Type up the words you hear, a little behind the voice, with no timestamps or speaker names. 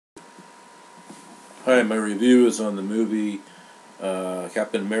Hi, my review is on the movie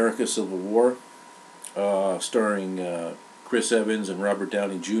Captain America Civil War, starring Chris Evans and Robert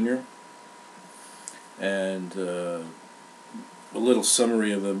Downey Jr. And a little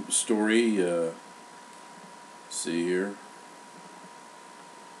summary of the story. See here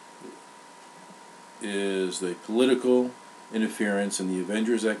is the political interference in the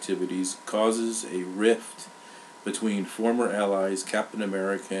Avengers' activities causes a rift between former allies Captain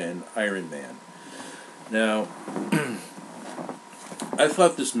America and Iron Man. Now, I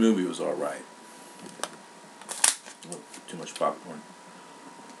thought this movie was alright. Oh, too much popcorn.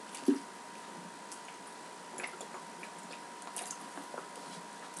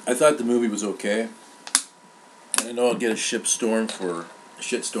 I thought the movie was okay. And I know I'll get a shitstorm for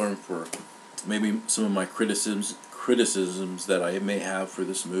maybe some of my criticisms that I may have for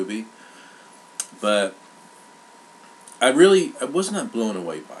this movie. But I was not blown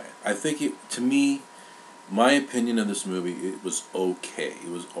away by it. I think to me, my opinion of this movie, it was okay. It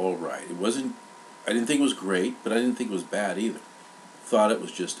was all right. I didn't think it was great, but I didn't think it was bad either. Thought it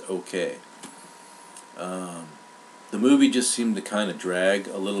was just okay. The movie just seemed to kind of drag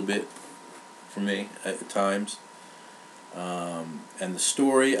a little bit for me at times. And the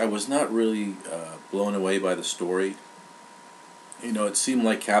story, I was not really blown away by the story. You know, it seemed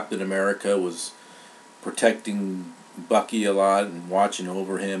like Captain America was protecting Bucky a lot and watching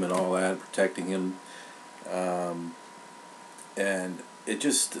over him and all that, protecting him. And it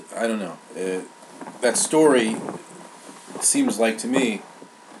just, I don't know. That story seems like to me,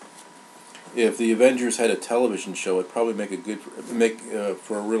 if the Avengers had a television show, it'd probably make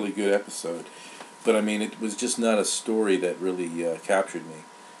for a really good episode. But I mean, it was just not a story that really captured me.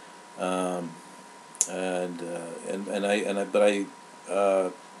 Um, I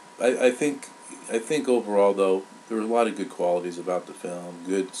think overall though there were a lot of good qualities about the film.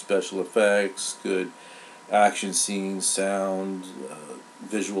 Good special effects, good action scenes, sound,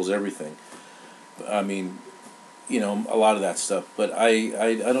 visuals, everything. I mean, you know, a lot of that stuff. But I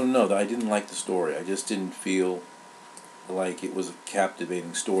don't know. I didn't like the story. I just didn't feel like it was a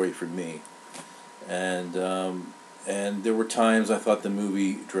captivating story for me. And and there were times I thought the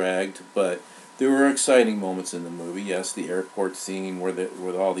movie dragged, but there were exciting moments in the movie. Yes, the airport scene where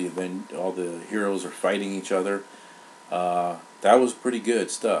all the heroes are fighting each other. That was pretty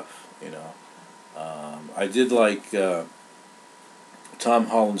good stuff. You know, I did like Tom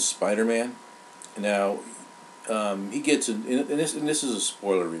Holland's Spider-Man. Now, he gets and this is a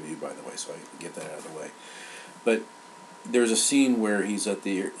spoiler review, by the way, so I can get that out of the way. But there's a scene where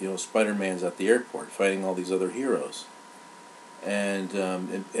Spider-Man's at the airport fighting all these other heroes, and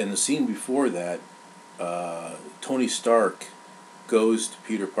the scene before that, Tony Stark goes to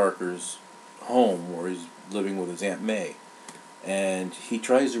Peter Parker's home where he's living with his Aunt May, and he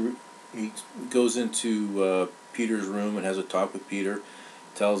goes into Peter's room and has a talk with Peter,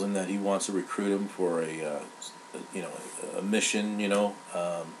 tells him that he wants to recruit him for a mission,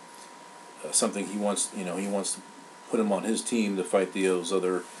 something he wants to put him on his team to fight those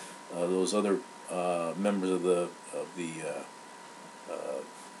other members of the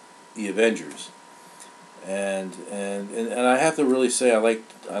Avengers. And I have to really say I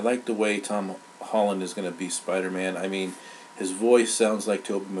like the way Tom Holland is going to be Spider-Man. I mean, his voice sounds like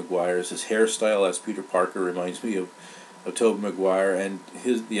Tobey Maguire's. His hairstyle as Peter Parker reminds me of Tobey Maguire, and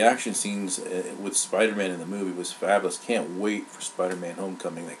the action scenes with Spider-Man in the movie was fabulous. Can't wait for Spider-Man: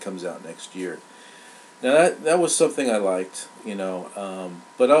 Homecoming that comes out next year. Now that was something I liked, but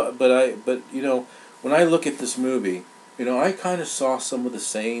when I look at this movie, I kind of saw some of the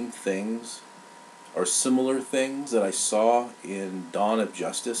same things or similar things that I saw in Dawn of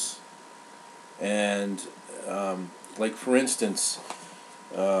Justice, and like um, for instance,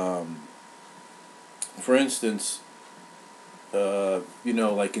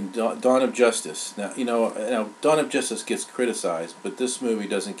 like in Dawn of Justice. Now Dawn of Justice gets criticized, but this movie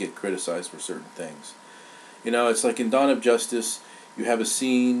doesn't get criticized for certain things. It's like in Dawn of Justice, you have a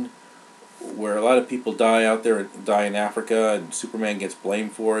scene where a lot of people die out there, die in Africa, and Superman gets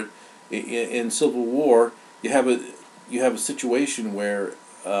blamed for it. In Civil War, you have a situation where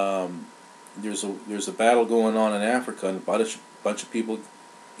there's a battle going on in Africa, and a bunch of people,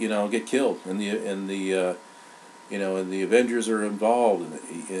 get killed, and the Avengers are involved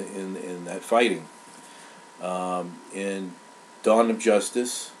in that fighting. In Dawn of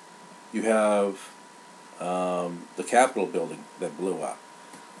Justice, you have the Capitol building that blew up.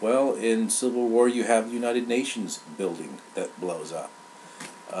 Well, in Civil War, you have the United Nations building that blows up.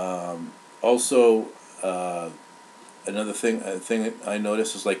 Also, another thing that I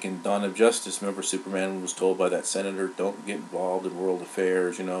noticed is like in Dawn of Justice. Remember, Superman was told by that senator, "Don't get involved in world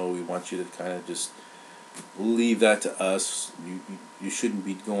affairs. We want you to kind of just leave that to us. You shouldn't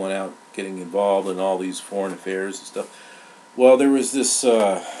be going out getting involved in all these foreign affairs and stuff. Well, there was this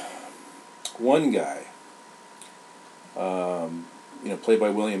one guy, played by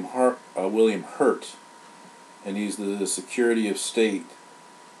William Hurt, and he's the Secretary of State,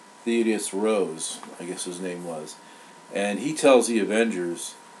 Thaddeus Rose, I guess his name was, and he tells the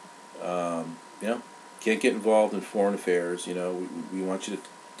Avengers, you know, can't get involved in foreign affairs. We want you to,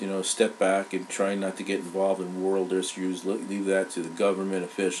 step back and try not to get involved in world issues. Leave that to the government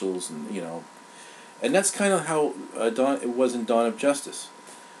officials, and that's kind of how it was in Dawn of Justice.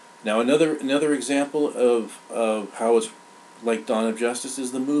 Now another example of how it's like Dawn of Justice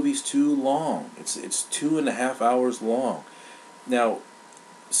is the movie's too long. It's 2.5 hours long. Now,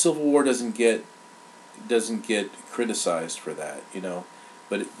 Civil War doesn't get criticized for that,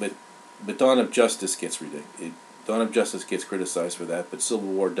 but Dawn of Justice gets ridiculous. Dawn of Justice gets criticized for that, but Civil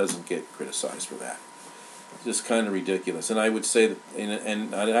War doesn't get criticized for that. It's just kind of ridiculous. And I would say that,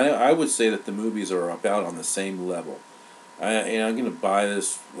 I would say that the movies are about on the same level. I'm going to buy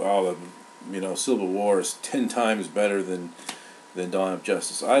this. Civil War is 10 times better than Dawn of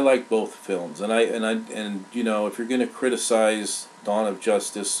Justice. I like both films, and if you're going to criticize Dawn of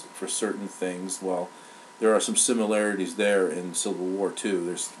Justice for certain things, well, there are some similarities there in Civil War too.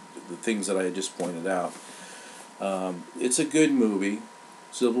 There's the things that I just pointed out. It's a good movie.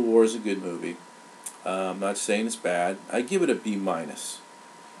 Civil War is a good movie. I'm not saying it's bad. I give it a B minus.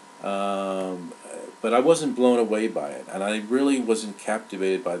 But I wasn't blown away by it, and I really wasn't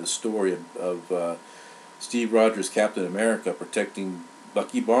captivated by the story of Steve Rogers, Captain America, protecting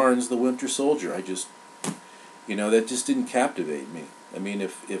Bucky Barnes, the Winter Soldier. That just didn't captivate me. I mean,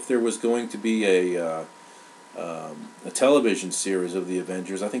 if there was going to be a television series of the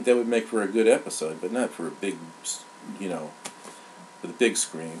Avengers, I think that would make for a good episode, but not for a big, for the big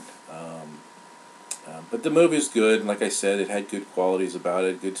screen. But the movie's good, and like I said, it had good qualities about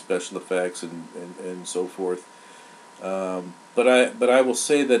it, good special effects and so forth. But I will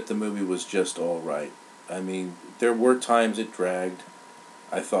say that the movie was just all right. I mean, there were times it dragged.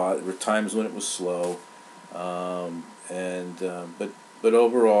 I thought there were times when it was slow, but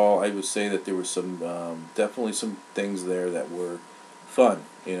overall, I would say that there were some definitely some things there that were fun.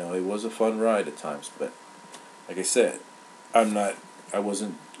 It was a fun ride at times. But like I said, I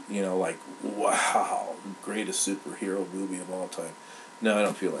wasn't like, wow, greatest superhero movie of all time. No, I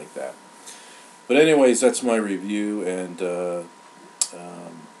don't feel like that. But anyways, that's my review, and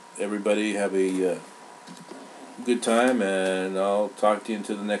everybody have a good time, and I'll talk to you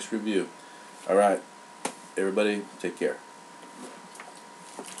into the next review. All right, everybody, take care.